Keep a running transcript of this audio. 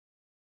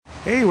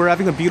Hey, we're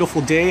having a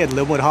beautiful day at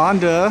Linwood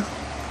Honda.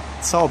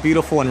 It's all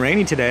beautiful and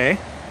rainy today.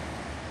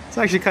 It's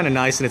actually kind of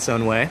nice in its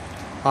own way.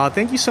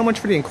 Thank you so much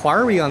for the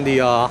inquiry on the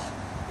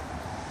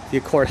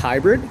Accord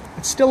Hybrid.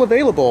 It's still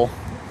available.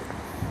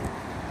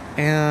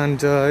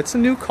 And it's a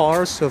new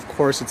car, so of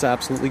course it's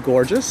absolutely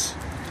gorgeous.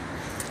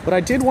 But I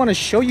did want to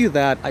show you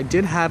that I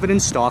did have it in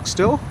stock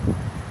still.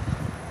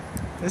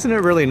 Isn't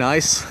it really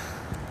nice?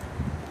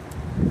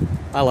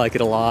 I like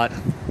it a lot.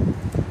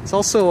 It's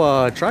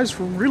also drives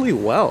really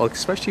well,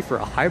 especially for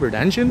a hybrid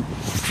engine.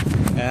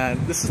 And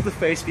this is the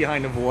face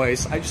behind the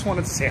voice. I just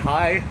wanted to say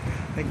hi.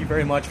 Thank you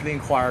very much for the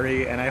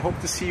inquiry, and I hope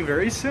to see you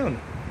very soon.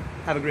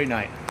 Have a great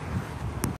night.